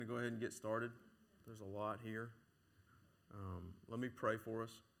ahead and get started. There's a lot here. Let me pray for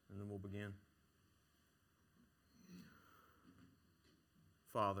us, and then we'll begin.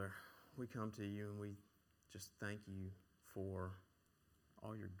 Father, we come to you and we just thank you for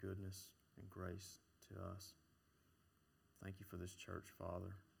all your goodness and grace to us. Thank you for this church,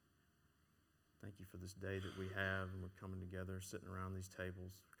 Father. Thank you for this day that we have, and we're coming together, sitting around these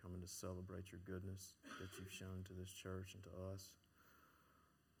tables, coming to celebrate your goodness that you've shown to this church and to us.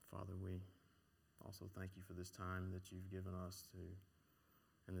 Father, we also thank you for this time that you've given us to,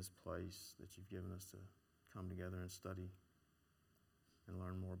 in this place, that you've given us to come together and study and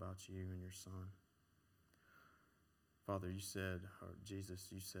learn more about you and your Son. Father, you said, or Jesus,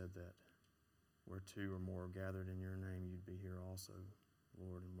 you said that where two or more are gathered in your name, you'd be here also,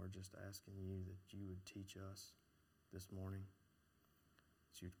 Lord. And we're just asking you that you would teach us this morning,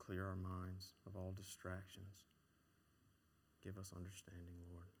 that you'd clear our minds of all distractions. Give us understanding,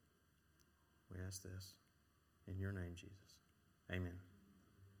 Lord. We ask this in your name, Jesus. Amen.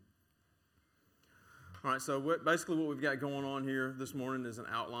 All right, so basically what we've got going on here this morning is an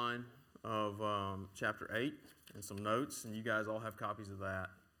outline of chapter 8 and some notes, and you guys all have copies of that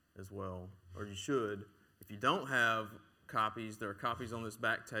as well, or you should. If you don't have copies, there are copies on this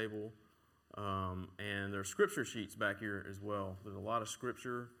back table, and there are scripture sheets back here as well. There's a lot of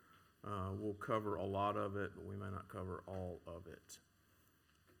scripture. We'll cover a lot of it, but we may not cover all of it.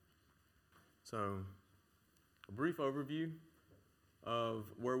 So, a brief overview of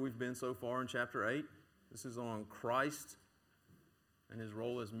where we've been so far in chapter 8. This is on Christ and his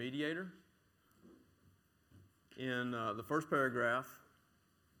role as mediator. In the first paragraph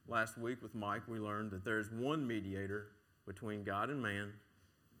last week with Mike, we learned that there's one mediator between God and man,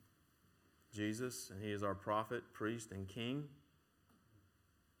 Jesus, and he is our prophet, priest, and king.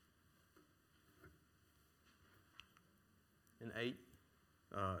 In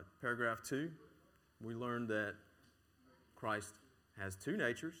paragraph 2, we learned that Christ has two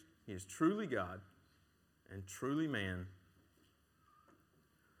natures. He is truly God and truly man.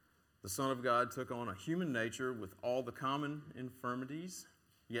 The Son of God took on a human nature with all the common infirmities,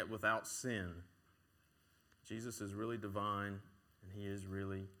 yet without sin. Jesus is really divine, and he is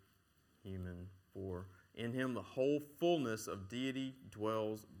really human. For in him the whole fullness of deity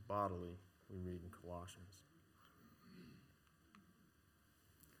dwells bodily, we read in Colossians.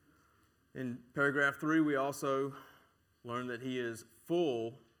 In paragraph 3, we also learn that he is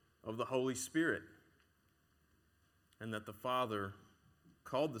full of the Holy Spirit, and that the Father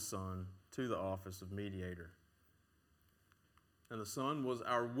called the Son to the office of mediator. And the Son was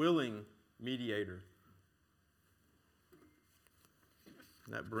our willing mediator.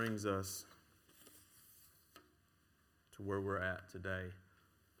 And that brings us to where we're at today,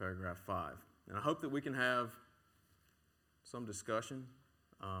 paragraph 5. And I hope that we can have some discussion.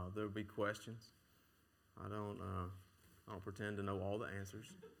 There will be questions. I don't pretend to know all the answers.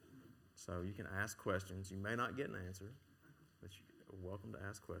 So you can ask questions. You may not get an answer, but you're welcome to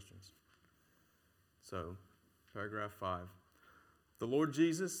ask questions. So, paragraph 5. The Lord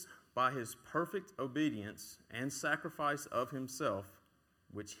Jesus, by his perfect obedience and sacrifice of himself,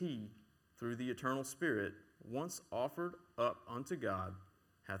 which he, through the eternal Spirit, once offered up unto God,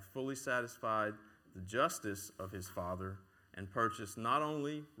 hath fully satisfied the justice of his Father, and purchased not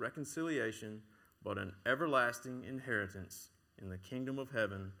only reconciliation, but an everlasting inheritance in the kingdom of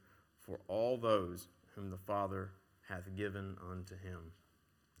heaven for all those whom the Father hath given unto him.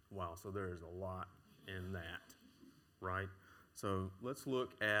 Wow, so there is a lot in that, right? So let's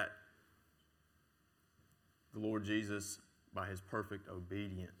look at the Lord Jesus by his perfect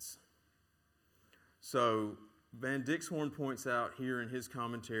obedience. So Van Dixhoorn points out here in his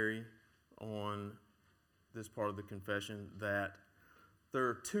commentary on this part of the confession that there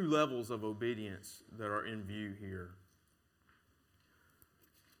are two levels of obedience that are in view here.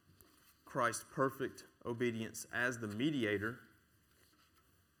 Christ's perfect obedience as the mediator.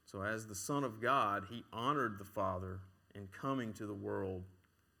 So as the Son of God, he honored the Father in coming to the world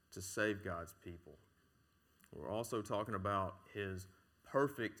to save God's people. We're also talking about his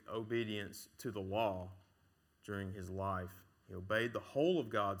perfect obedience to the law during his life. He obeyed the whole of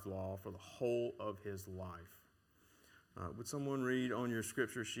God's law for the whole of his life. Would someone read on your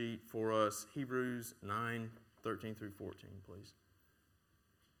scripture sheet for us Hebrews 9:13 through 14, please?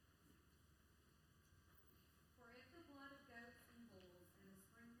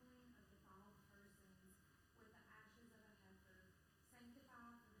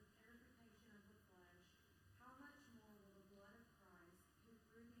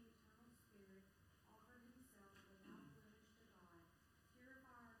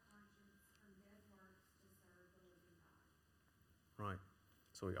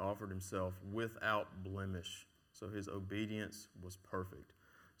 So he offered himself without blemish. So his obedience was perfect.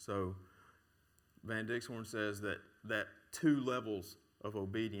 So Van Dixhorn says that two levels of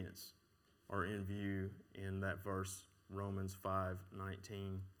obedience are in view in that verse, Romans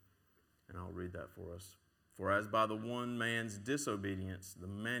 5:19. And I'll read that for us. For as by the one man's disobedience the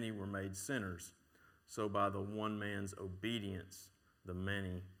many were made sinners, so by the one man's obedience the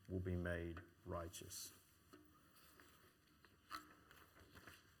many will be made righteous.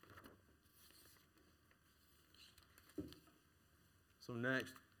 So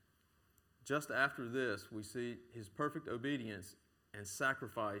next, just after this, we see his perfect obedience and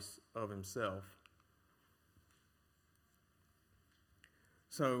sacrifice of himself.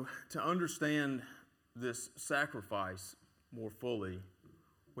 So to understand this sacrifice more fully,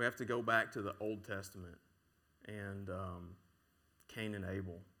 we have to go back to the Old Testament and Cain and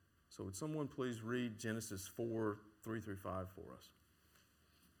Abel. So would someone please read Genesis 4:3-5 for us?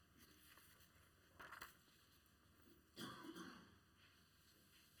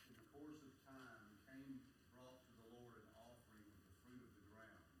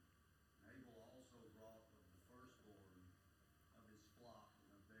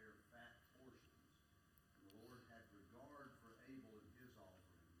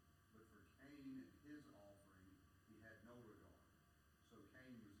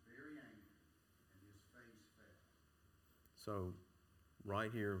 So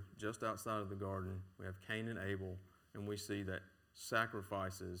right here, just outside of the garden, we have Cain and Abel, and we see that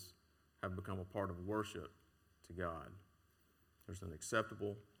sacrifices have become a part of worship to God. There's an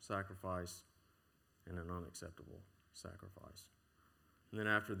acceptable sacrifice and an unacceptable sacrifice. And then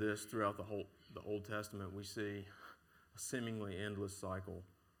after this, throughout the Old Testament, we see a seemingly endless cycle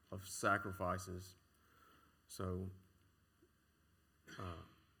of sacrifices. So, Can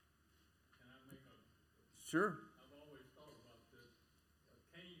I make a... Sure.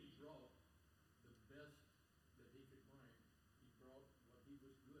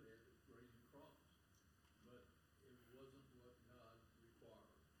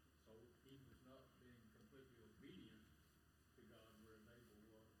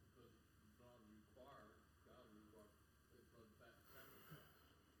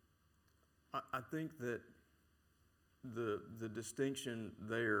 I think that the distinction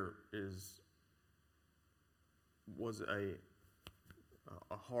there was a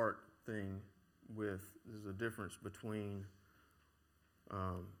heart thing. There's a difference between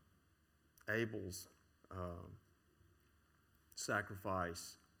Abel's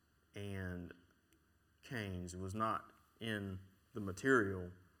sacrifice and Cain's. It was not in the material,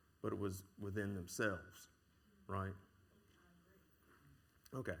 but it was within themselves, right?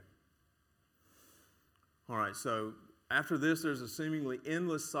 Okay. All right, so after this, there's a seemingly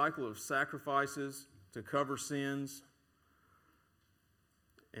endless cycle of sacrifices to cover sins.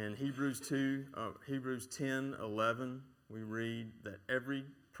 In Hebrews 10:11, we read that every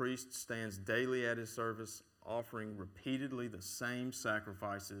priest stands daily at his service, offering repeatedly the same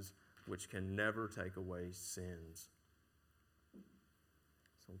sacrifices which can never take away sins.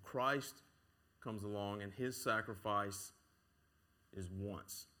 So Christ comes along, and his sacrifice is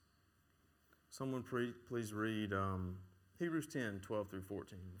once. Someone please read Hebrews 10:12-14.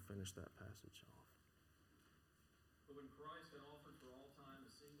 We'll finish that passage off. But when Christ had offered for all time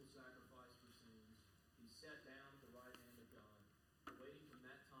a single sacrifice for sins, he sat down at the right hand of God, waiting from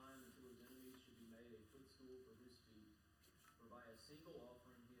that time until his enemies should be made a footstool for his feet. For by a single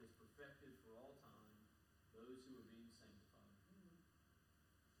offering he has perfected for all time those who are being sanctified.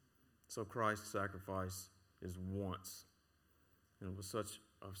 So Christ's sacrifice is once. And it was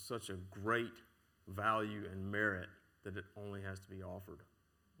of such a great value and merit that it only has to be offered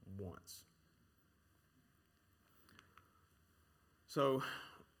once. So,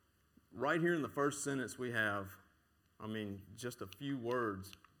 right here in the first sentence we have, just a few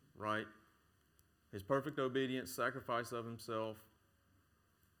words, right? His perfect obedience, sacrifice of himself,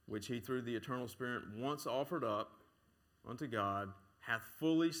 which he through the eternal Spirit once offered up unto God, hath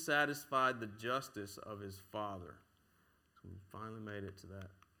fully satisfied the justice of his Father. We finally made it to that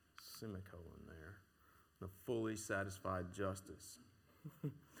semicolon there. The fully satisfied justice.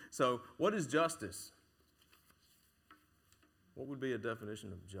 So, what is justice? What would be a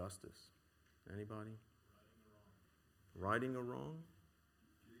definition of justice? Anybody? Righting a wrong?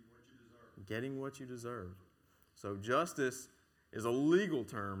 Getting what you deserve. So, justice is a legal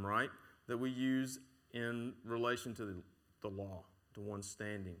term, right? That we use in relation to the law, to one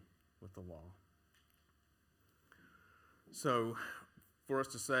standing with the law. So, for us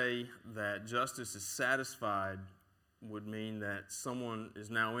to say that justice is satisfied would mean that someone is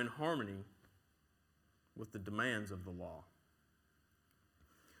now in harmony with the demands of the law.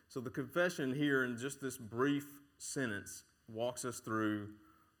 So the confession here in just this brief sentence walks us through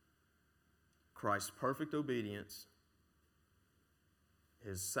Christ's perfect obedience,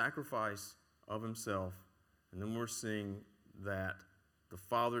 his sacrifice of himself, and then we're seeing that the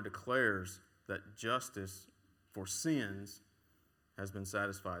Father declares that justice for sins has been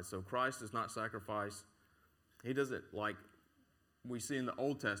satisfied. So Christ does not sacrifice. He does it like we see in the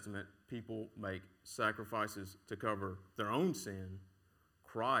Old Testament. People make sacrifices to cover their own sin.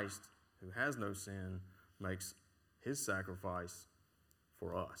 Christ, who has no sin, makes his sacrifice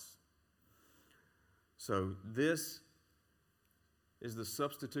for us. So this is the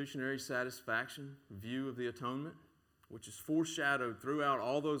substitutionary satisfaction view of the atonement, which is foreshadowed throughout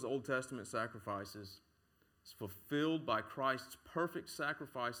all those Old Testament sacrifices. It's fulfilled by Christ's perfect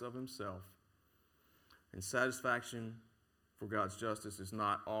sacrifice of himself. And satisfaction for God's justice is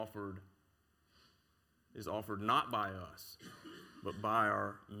offered not by us, but by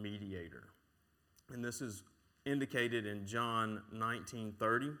our mediator. And this is indicated in John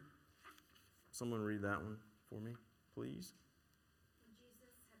 19:30. Someone read that one for me, please. When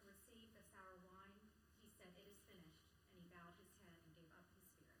Jesus had received the sour wine, he said, "It is finished," and he bowed his head and gave up his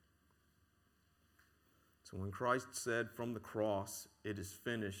spirit. So when Christ said from the cross, "It is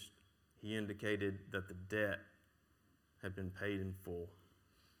finished," he indicated that the debt had been paid in full.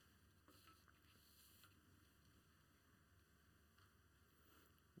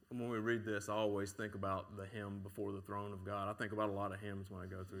 When we read this, I always think about the hymn Before the Throne of God. I think about a lot of hymns when I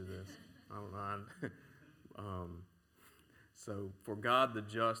go through this. I don't mind. So, for God the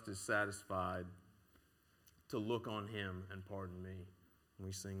just is satisfied to look on him and pardon me. And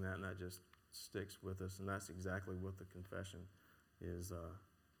we sing that, and that just sticks with us. And that's exactly what the confession is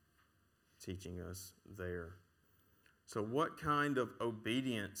teaching us there. So what kind of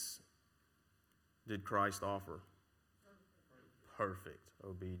obedience did Christ offer? Perfect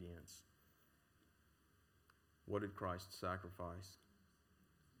obedience. What did Christ sacrifice?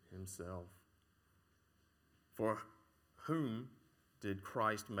 Himself. For whom did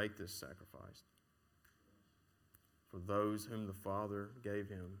Christ make this sacrifice? For those whom the Father gave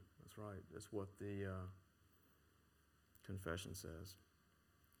him. That's right. That's what the confession says.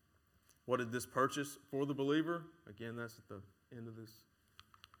 What did this purchase for the believer? Again, that's at the end of this.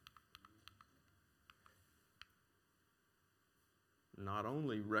 Not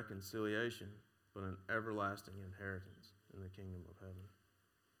only reconciliation, but an everlasting inheritance in the kingdom of heaven.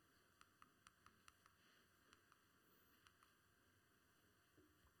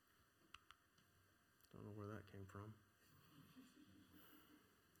 Don't know where that came from.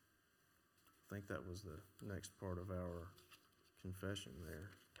 I think that was the next part of our confession there.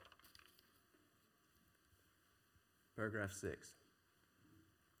 Paragraph 6.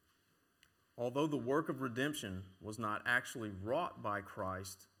 Although the work of redemption was not actually wrought by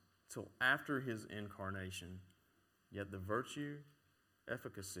Christ till after his incarnation, yet the virtue,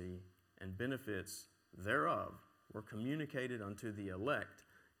 efficacy, and benefits thereof were communicated unto the elect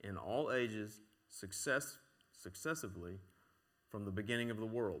in all ages successively from the beginning of the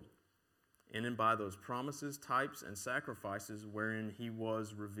world, in and by those promises, types, and sacrifices wherein he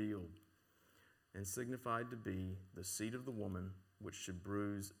was revealed, and signified to be the seed of the woman, which should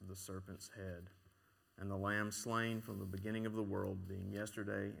bruise the serpent's head, and the Lamb slain from the beginning of the world, being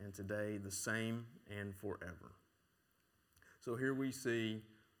yesterday and today the same and forever. So here we see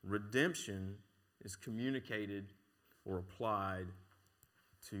redemption is communicated or applied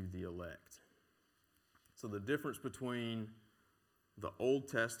to the elect. So the difference between the Old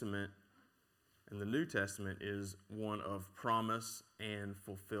Testament and the New Testament is one of promise and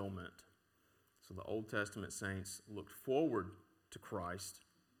fulfillment. So the Old Testament saints looked forward to Christ.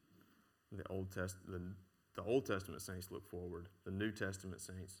 The Old Testament saints look forward. The New Testament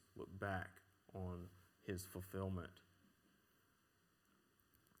saints look back on his fulfillment.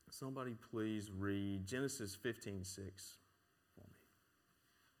 Somebody please read Genesis 15:6 for me.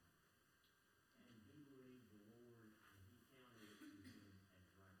 And he believed the Lord, and he counted it to him as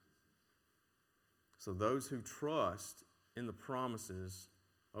righteousness. So those who trust in the promises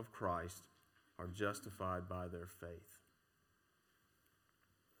of Christ are justified by their faith.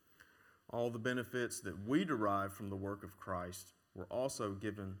 All the benefits that we derive from the work of Christ were also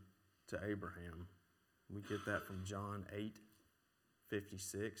given to Abraham. We get that from John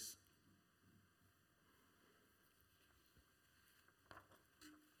 8:56,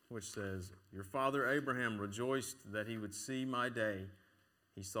 which says, "Your father Abraham rejoiced that he would see my day.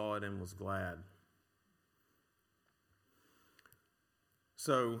 He saw it and was glad."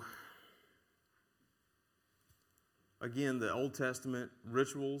 So, again, the Old Testament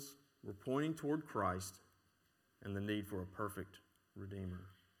rituals were pointing toward Christ and the need for a perfect Redeemer.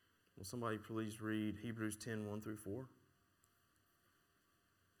 Will somebody please read Hebrews 10, 1 through 4? For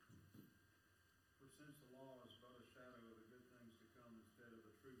since the law is but a shadow of the good things to come instead of the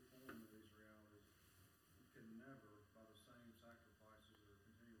true form of these realities, it can never, by the same sacrifices that are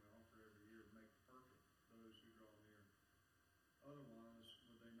continually offered every year, make perfect those who draw near. Otherwise,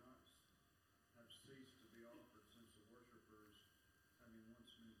 would they not have ceased to be offered, since the worshippers, having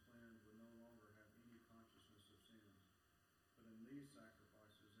once been cleansed, would no longer have any consciousness of sins? But in these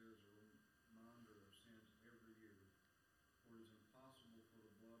sacrifices there is a reminder of sins every year, for it is impossible for the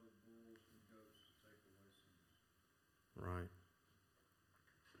blood of bulls and goats to take away sins. Right.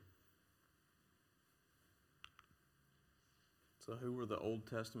 So who were the Old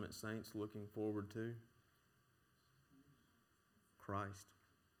Testament saints looking forward to? Christ.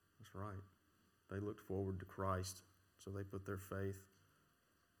 That's right. They looked forward to Christ, so they put their faith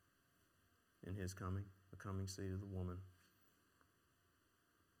in his coming, the coming seed of the woman.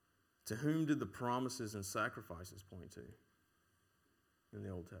 To whom did the promises and sacrifices point to in the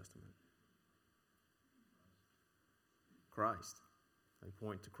Old Testament? Christ. They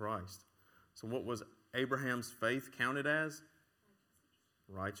point to Christ. So what was Abraham's faith counted as?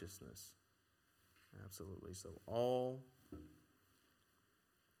 Righteousness. Absolutely. So all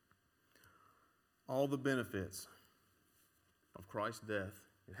the benefits of Christ's death,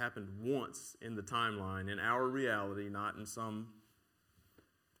 it happened once in the timeline, in our reality, not in some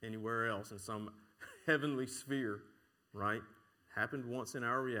anywhere else, in some heavenly sphere, right? Happened once in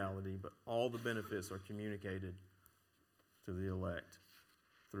our reality, but all the benefits are communicated to the elect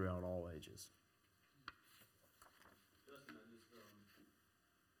throughout all ages. Justin, I just,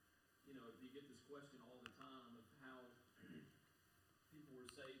 you get this question all the time of how people were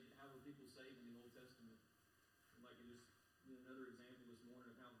saved, how were people saved in the Old Testament? And like another example this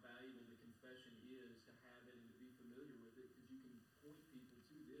morning of how valuable the confession is to have it and to be familiar with it, because you can point people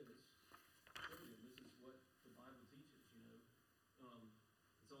to this, show them this is what the Bible teaches,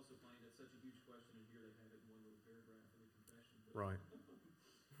 It's also funny, that's such a huge question, and here they have it in one little paragraph of the confession. But Right. just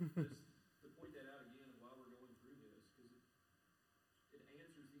to point that out again while we're going through this, because it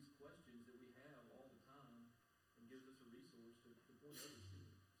answers these questions that we have all the time and gives us a resource to point others to.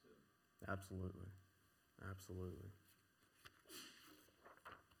 So. Absolutely. Absolutely.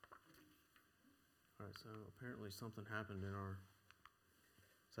 All right, so apparently something happened in our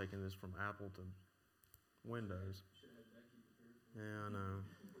taking this from Apple to Windows. Should have had Becky prepared for it. Yeah, I know.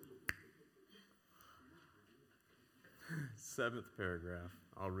 7th paragraph.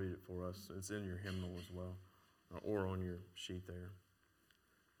 I'll read it for us. It's in your hymnal as well, or on your sheet there.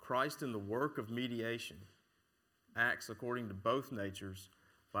 Christ in the work of mediation acts according to both natures,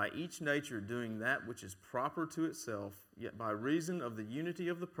 by each nature doing that which is proper to itself, yet by reason of the unity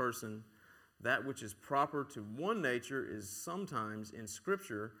of the person, that which is proper to one nature is sometimes in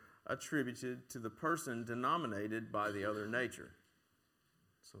Scripture attributed to the person denominated by the other nature.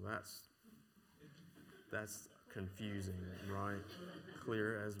 So that's confusing, right?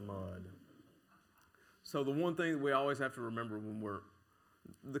 Clear as mud. So the one thing that we always have to remember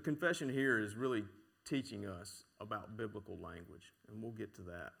the confession here is really teaching us about biblical language, and we'll get to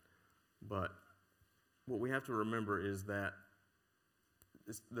that. But what we have to remember is that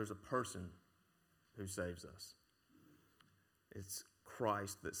there's a person who saves us. It's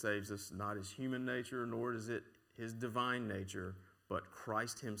Christ that saves us, not his human nature, nor is it his divine nature, but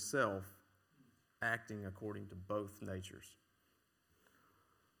Christ himself acting according to both natures.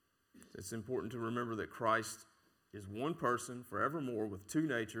 It's important to remember that Christ is one person forevermore with two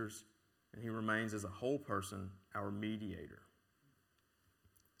natures, and he remains as a whole person, our mediator.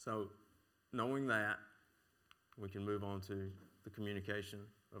 So, knowing that, we can move on to the communication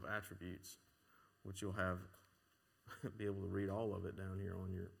of attributes, which you'll be able to read all of it down here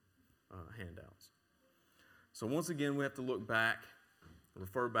on your handouts. So once again, we have to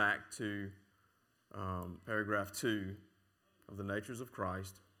refer back to paragraph 2 of the natures of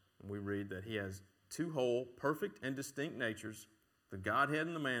Christ. And we read that he has two whole, perfect, and distinct natures, the Godhead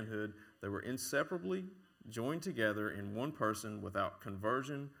and the manhood. They were inseparably joined together in one person without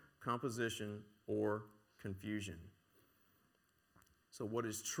conversion, composition, or confusion. So what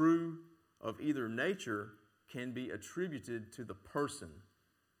is true of either nature can be attributed to the person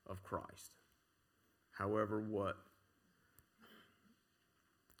of Christ. However, what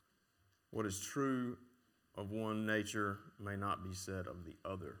is true of one nature may not be said of the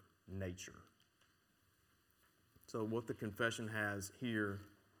other nature. So what the confession has here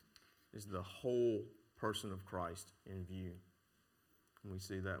is the whole person of Christ in view. And we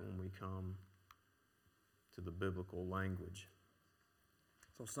see that when we come to the biblical language.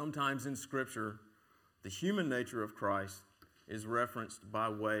 So sometimes in Scripture, the human nature of Christ is referenced by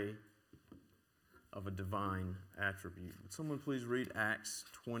way of a divine attribute. Would someone please read Acts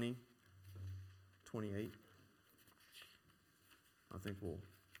 20:28? I think we'll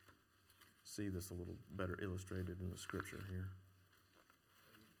see this a little better illustrated in the scripture here.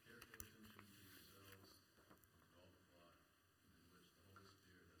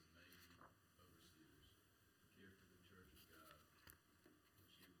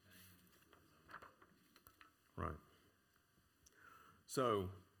 Right. So,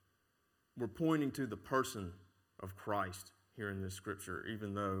 we're pointing to the person of Christ here in this scripture,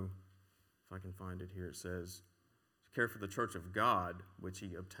 even though, if I can find it here, it says, care for the church of God, which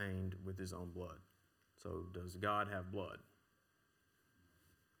he obtained with his own blood. So, does God have blood?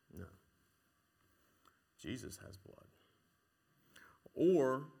 No. Jesus has blood.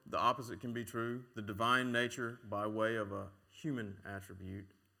 Or, the opposite can be true, the divine nature by way of a human attribute.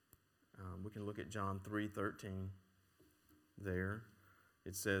 We can look at John 3:13 there.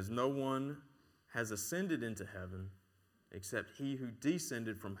 It says, no one has ascended into heaven except he who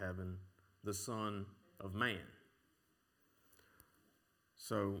descended from heaven, the Son of Man.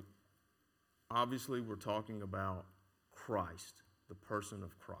 So, obviously we're talking about Christ, the person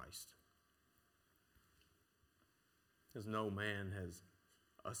of Christ. Because no man has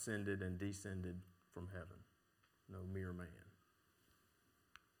ascended and descended from heaven. No mere man.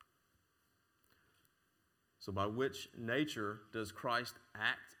 So by which nature does Christ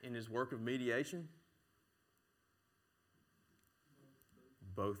act in his work of mediation?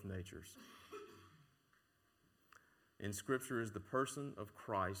 Both natures. In Scripture, is the person of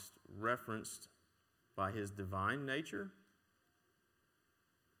Christ referenced by his divine nature?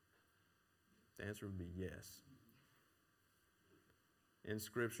 The answer would be yes. In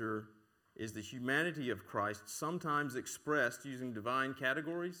Scripture, is the humanity of Christ sometimes expressed using divine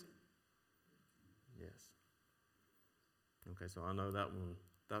categories? Yes. Okay, so I know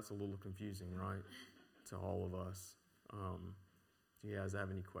that's a little confusing, right, to all of us. Do you guys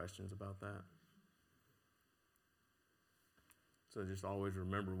have any questions about that? So just always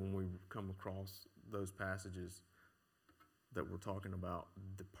remember when we come across those passages that we're talking about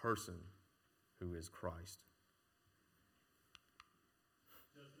the person who is Christ.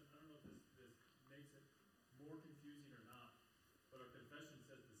 Justin, I don't know if this makes it more confusing or not, but our confession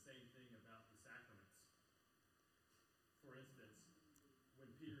says the same thing about the sacraments. For instance,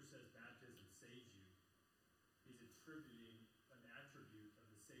 when Peter says baptism saves you, he's attributing an attribute of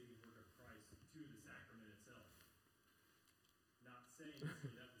the saving work of Christ to the sacrament itself. Not saying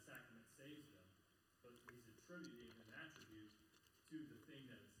that the sacrament saves them, but he's attributing an attribute to the thing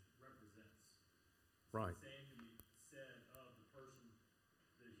that it represents. Right. The same can be said of the person,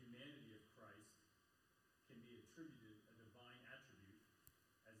 the humanity of Christ can be attributed a divine attribute,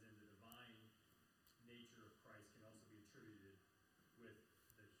 as in the divine nature of Christ can also be attributed with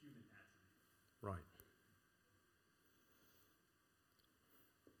the human attribute. Right.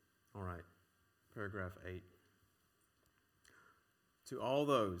 All right. Paragraph 8. To all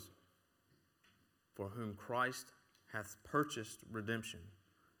those for whom Christ hath purchased redemption,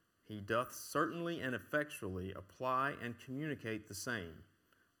 he doth certainly and effectually apply and communicate the same,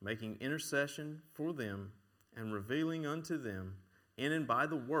 making intercession for them and revealing unto them in and by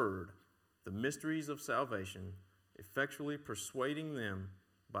the word the mysteries of salvation, effectually persuading them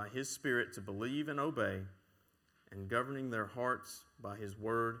by his Spirit to believe and obey, and governing their hearts by his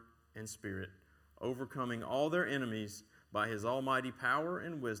word and Spirit, overcoming all their enemies by his almighty power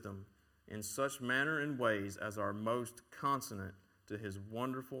and wisdom, in such manner and ways as are most consonant to his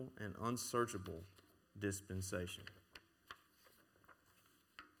wonderful and unsearchable dispensation.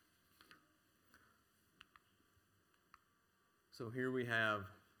 So here we have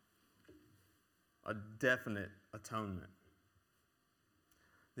a definite atonement.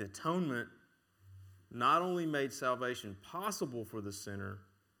 The atonement not only made salvation possible for the sinner,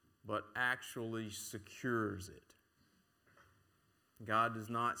 but actually secures it. God does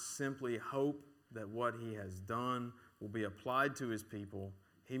not simply hope that what he has done will be applied to his people.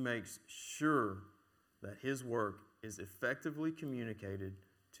 He makes sure that his work is effectively communicated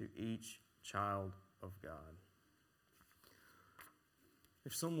to each child of God.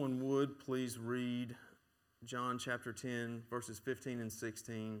 If someone would, please read John chapter 10, verses 15 and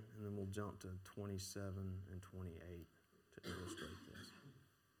 16, and then we'll jump to 27 and 28 to illustrate this.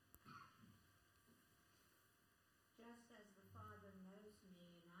 Just as the Father knows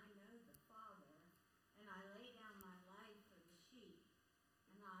me, and I know the Father, and I lay down my life for the sheep,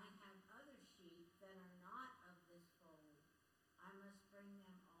 and I have other sheep that are not of this fold. I must bring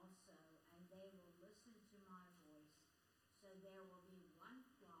them also, and they will listen to my voice. So there will be one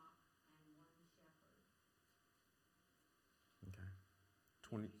flock and one shepherd. Okay.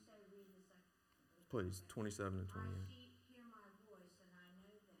 Did you say read the Please, 27 and 28. My sheep hear my voice, and I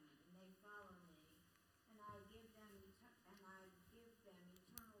know them, and they follow me. And I give them eternal life,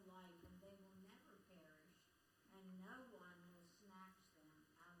 and they will never perish, and no one will snatch them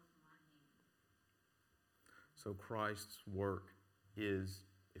out of my hand. So Christ's work is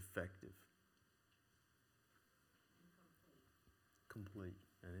effective. And complete. Complete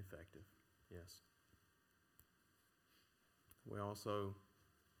and effective. Yes. We also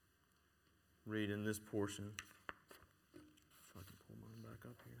read in this portion, if I can pull mine back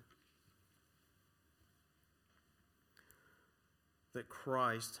up here, that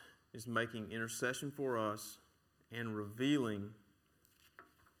Christ is making intercession for us and revealing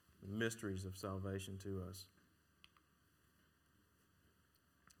the mysteries of salvation to us.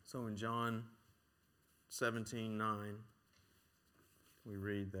 So in John 17:9, we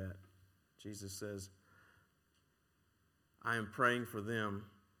read that Jesus says, I am praying for them.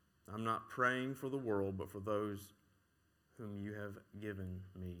 I'm not praying for the world, but for those whom you have given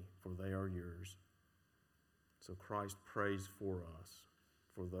me, for they are yours. So Christ prays for us,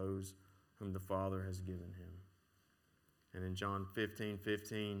 for those whom the Father has given him. And in John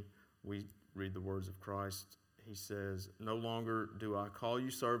 15:15, we read the words of Christ. He says, no longer do I call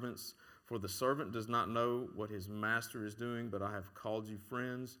you servants, for the servant does not know what his master is doing, but I have called you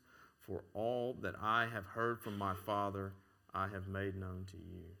friends, for all that I have heard from my Father, I have made known to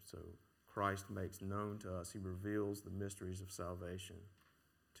you. So Christ makes known to us. He reveals the mysteries of salvation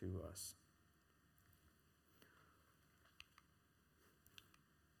to us.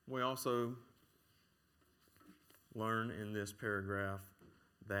 We also learn in this paragraph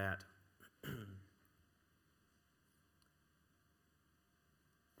that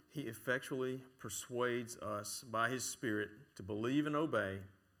he effectually persuades us by his Spirit to believe and obey,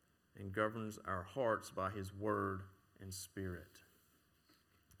 and governs our hearts by his word and Spirit.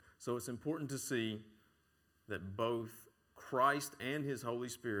 So it's important to see that both Christ and his Holy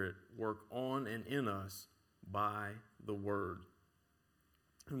Spirit work on and in us by the word.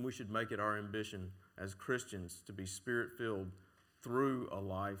 And we should make it our ambition as Christians to be Spirit-filled through a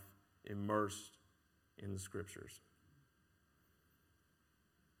life immersed in the Scriptures.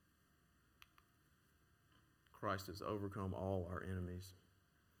 Christ has overcome all our enemies.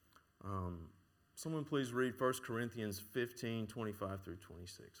 Someone please read 1 Corinthians 15:25 through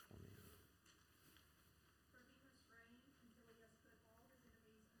 26 for me. For he must reign until he has put all his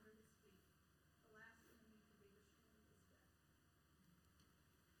enemies under his feet. The last enemy to be destroyed is death.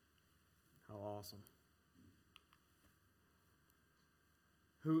 How awesome.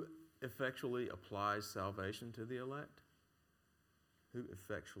 Who effectually applies salvation to the elect? Who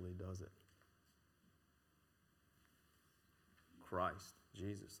effectually does it? Christ,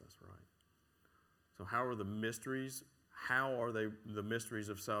 Jesus, that's right. So how are the mysteries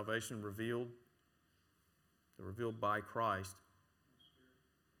of salvation revealed? They're revealed by Christ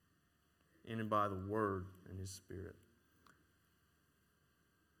in and by the Word and His Spirit.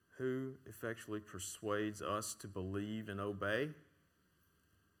 Who effectually persuades us to believe and obey?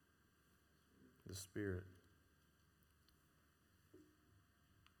 The Spirit.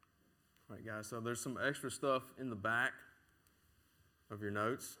 All right, guys, so there's some extra stuff in the back of your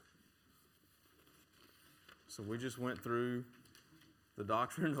notes. So we just went through the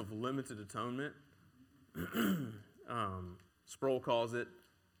doctrine of limited atonement. Sproul calls it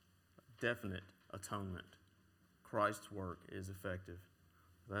definite atonement. Christ's work is effective.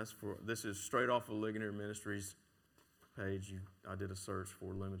 This is straight off of Ligonier Ministries page. I did a search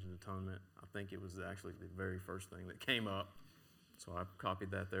for limited atonement. I think it was actually the very first thing that came up. So I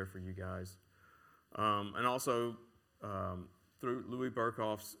copied that there for you guys. And also through Louis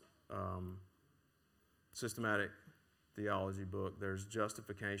Berkhoff's systematic theology book, there's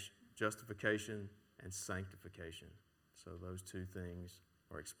justification and sanctification. So those two things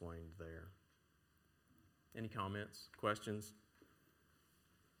are explained there. Any comments, questions?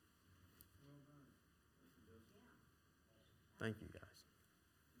 Thank you, guys.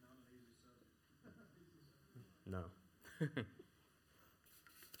 Not an easy subject. No.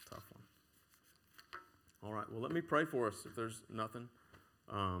 Tough one. All right, well, let me pray for us if there's nothing.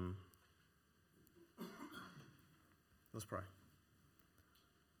 Let's pray.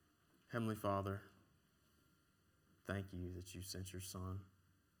 Heavenly Father, thank you that you sent your Son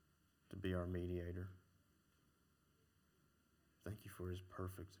to be our mediator. Thank you for his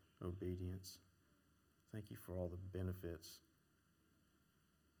perfect obedience. Thank you for all the benefits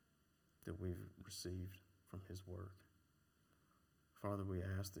that we've received from his work. Father, we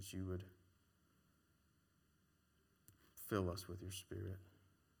ask that you would fill us with your Spirit,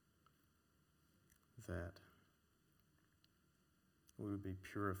 that we would be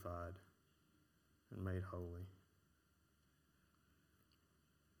purified and made holy.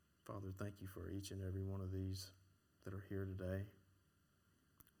 Father, thank you for each and every one of these that are here today.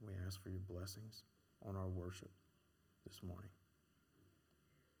 We ask for your blessings on our worship this morning.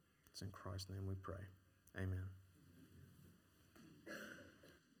 It's in Christ's name we pray. Amen.